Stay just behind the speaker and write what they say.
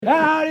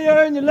How do you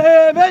earn your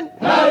living?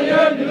 How do you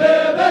earn your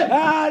living?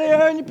 How do you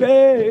earn your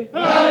pay?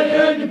 How do you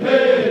earn your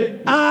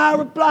pay? I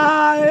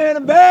reply in a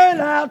very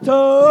loud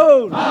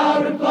tone.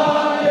 I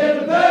reply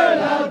in a very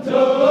loud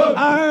tone.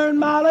 I earn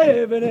my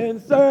living in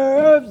the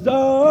surf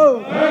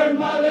zone. Earn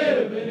my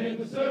living in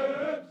the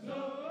surf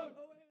zone.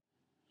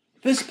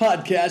 This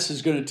podcast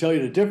is going to tell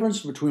you the difference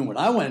between when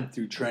I went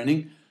through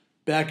training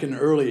back in the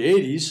early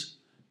 80s,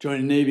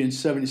 joined the Navy in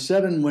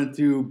 77, went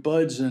through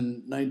BUD/S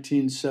in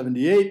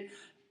 1978,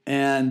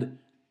 and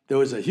there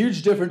was a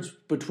huge difference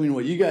between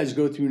what you guys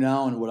go through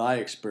now and what I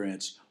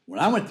experienced. When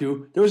I went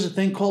through, there was a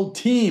thing called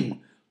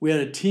team. We had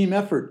a team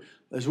effort.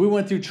 As we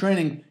went through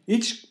training,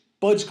 each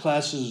BUD/S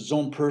class has its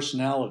own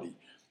personality.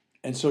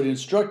 And so the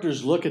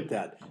instructors look at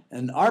that.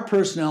 And our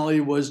personality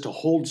was to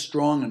hold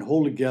strong and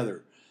hold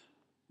together.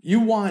 You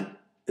want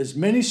as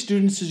many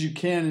students as you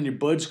can in your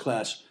BUD/S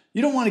class.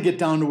 You don't want to get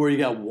down to where you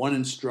got one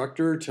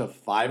instructor to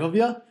 5 of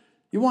you.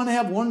 You want to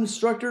have one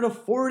instructor to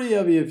 40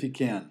 of you if you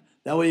can.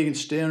 That way you can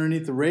stay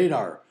underneath the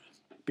radar.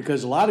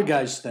 Because a lot of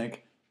guys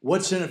think,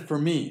 what's in it for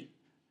me?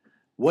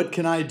 What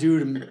can I do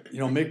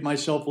to make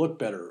myself look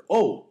better?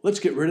 Oh, let's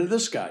get rid of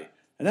this guy.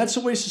 And that's the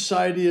way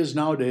society is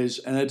nowadays,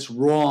 and it's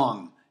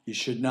wrong. You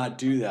should not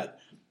do that.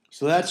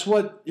 So that's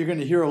what you're going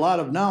to hear a lot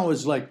of now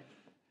is like,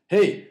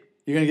 hey,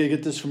 you're going to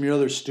get this from your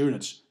other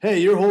students. Hey,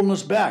 you're holding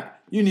us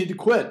back. You need to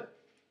quit.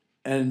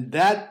 And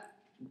that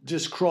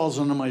just crawls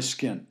under my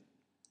skin.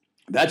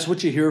 That's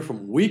what you hear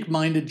from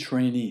weak-minded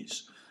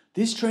trainees.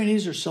 These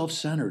trainees are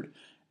self-centered,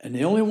 and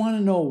they only want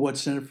to know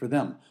what's in it for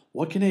them.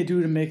 What can they do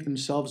to make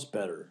themselves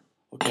better?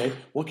 Okay?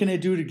 What can they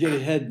do to get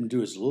ahead and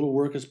do as little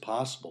work as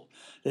possible?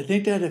 They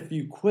think that if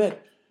you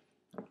quit,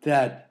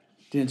 that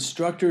the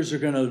instructors are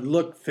going to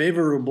look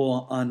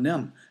favorable on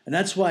them. And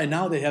that's why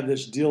now they have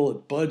this deal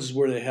at BUD/S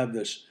where they have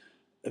this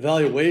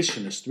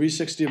evaluation, this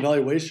 360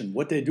 evaluation.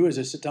 What they do is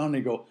they sit down and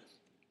they go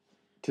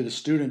to the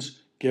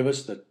students, give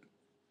us the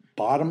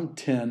bottom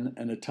 10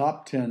 and the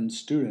top 10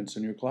 students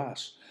in your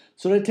class.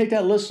 So they take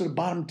that list of the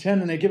bottom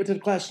 10 and they give it to the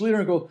class leader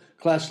and go,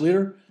 class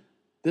leader,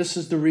 this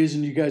is the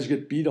reason you guys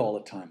get beat all the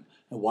time.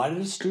 And why do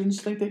the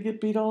students think they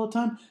get beat all the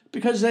time?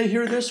 Because they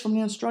hear this from the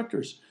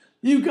instructors.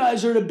 You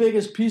guys are the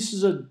biggest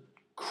pieces of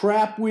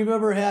crap we've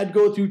ever had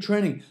go through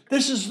training.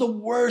 This is the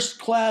worst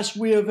class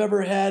we have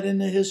ever had in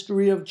the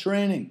history of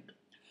training.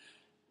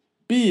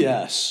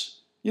 BS.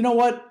 You know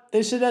what?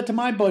 They said that to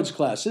my BUD/S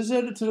class. They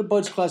said it to the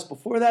BUD/S class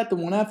before that, the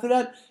one after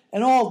that,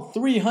 and all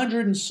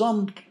 300 and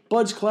some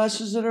BUD/S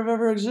classes that have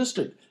ever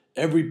existed.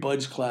 Every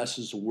BUD/S class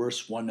is the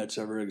worst one that's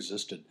ever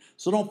existed.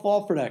 So don't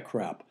fall for that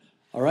crap.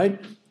 All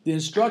right? The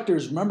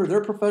instructors, remember,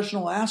 they're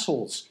professional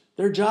assholes.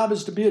 Their job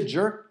is to be a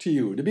jerk to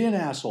you, to be an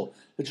asshole,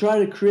 to try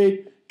to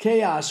create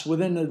chaos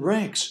within the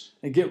ranks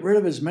and get rid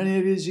of as many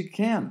of you as you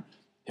can.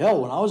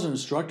 Hell, when I was an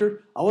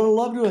instructor, I would have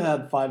loved to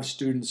have had 5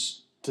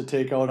 students to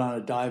take out on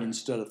a dive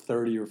instead of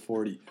 30 or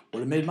 40. Would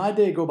have made my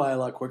day go by a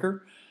lot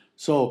quicker.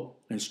 So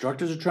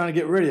instructors are trying to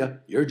get rid of you.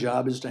 Your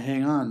job is to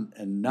hang on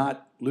and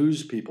not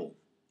lose people.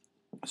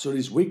 So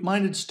these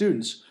weak-minded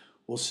students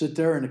will sit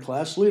there and the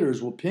class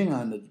leaders will ping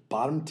on the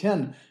bottom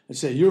 10 and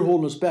say, you're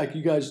holding us back.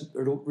 You guys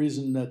are the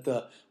reason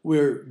that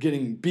we're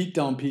getting beat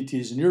down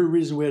PTs, and you're the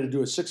reason we had to do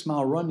a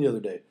 6-mile run the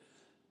other day.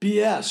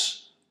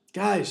 BS.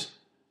 Guys,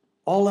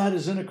 all that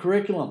is in a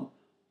curriculum.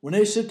 When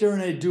they sit there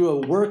and they do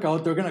a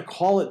workout, they're going to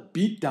call it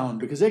beatdown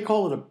because they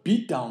call it a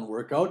beatdown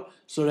workout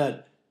so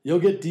that you'll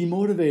get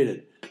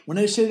demotivated. When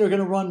they say they're going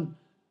to run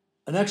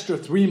an extra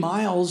 3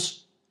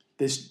 miles,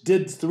 they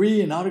did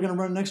 3 and now they're going to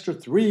run an extra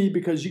 3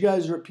 because you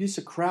guys are a piece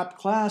of crap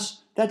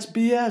class. That's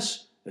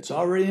BS. It's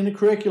already in the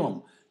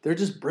curriculum. They're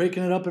just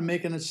breaking it up and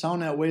making it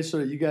sound that way so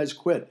that you guys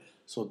quit.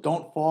 So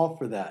don't fall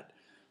for that.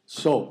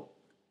 So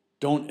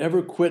don't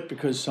ever quit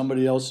because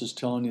somebody else is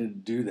telling you to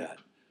do that.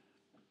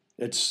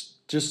 It's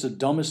just the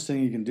dumbest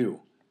thing you can do.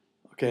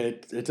 Okay,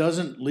 it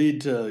doesn't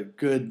lead to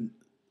good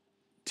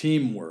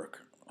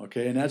teamwork.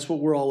 Okay, and that's what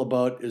we're all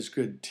about is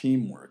good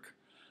teamwork.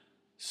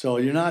 So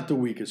you're not the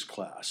weakest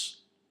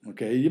class.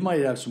 Okay, you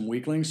might have some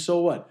weaklings.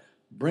 So what?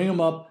 Bring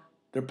them up.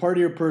 They're part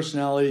of your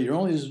personality. You're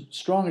only as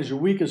strong as your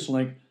weakest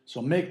link.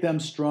 So make them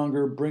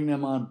stronger. Bring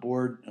them on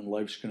board, and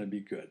life's going to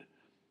be good.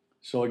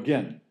 So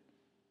again,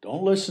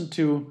 don't listen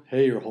to,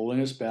 hey, you're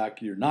holding us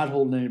back. You're not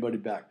holding anybody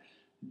back.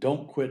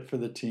 Don't quit for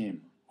the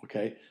team.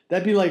 Okay,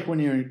 that'd be like when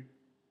you're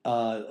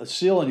a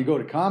SEAL and you go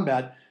to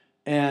combat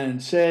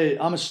and say,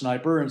 I'm a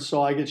sniper, and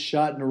so I get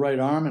shot in the right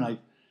arm and I,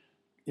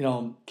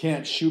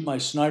 can't shoot my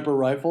sniper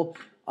rifle.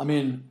 I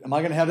mean, am I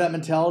going to have that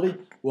mentality?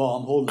 Well,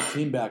 I'm holding the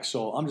team back,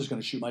 so I'm just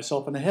going to shoot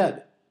myself in the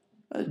head.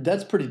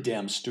 That's pretty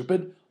damn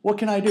stupid. What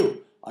can I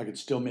do? I can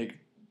still make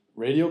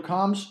radio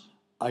comms.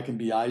 I can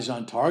be eyes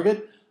on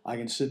target. I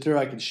can sit there.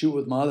 I can shoot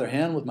with my other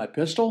hand with my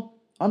pistol.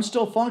 I'm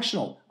still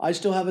functional. I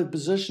still have a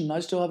position. I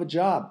still have a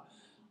job.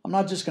 I'm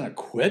not just going to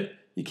quit.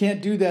 You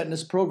can't do that in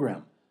this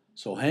program.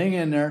 So hang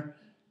in there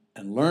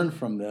and learn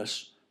from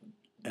this,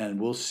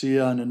 and we'll see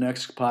you on the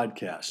next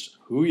podcast.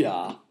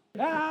 Hoo-yah.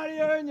 How do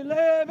you earn your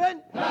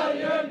living? How do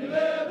you earn your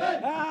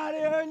living? How do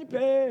you earn your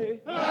pay?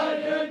 How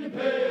do you earn your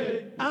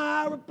pay?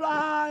 I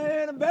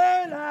reply in a very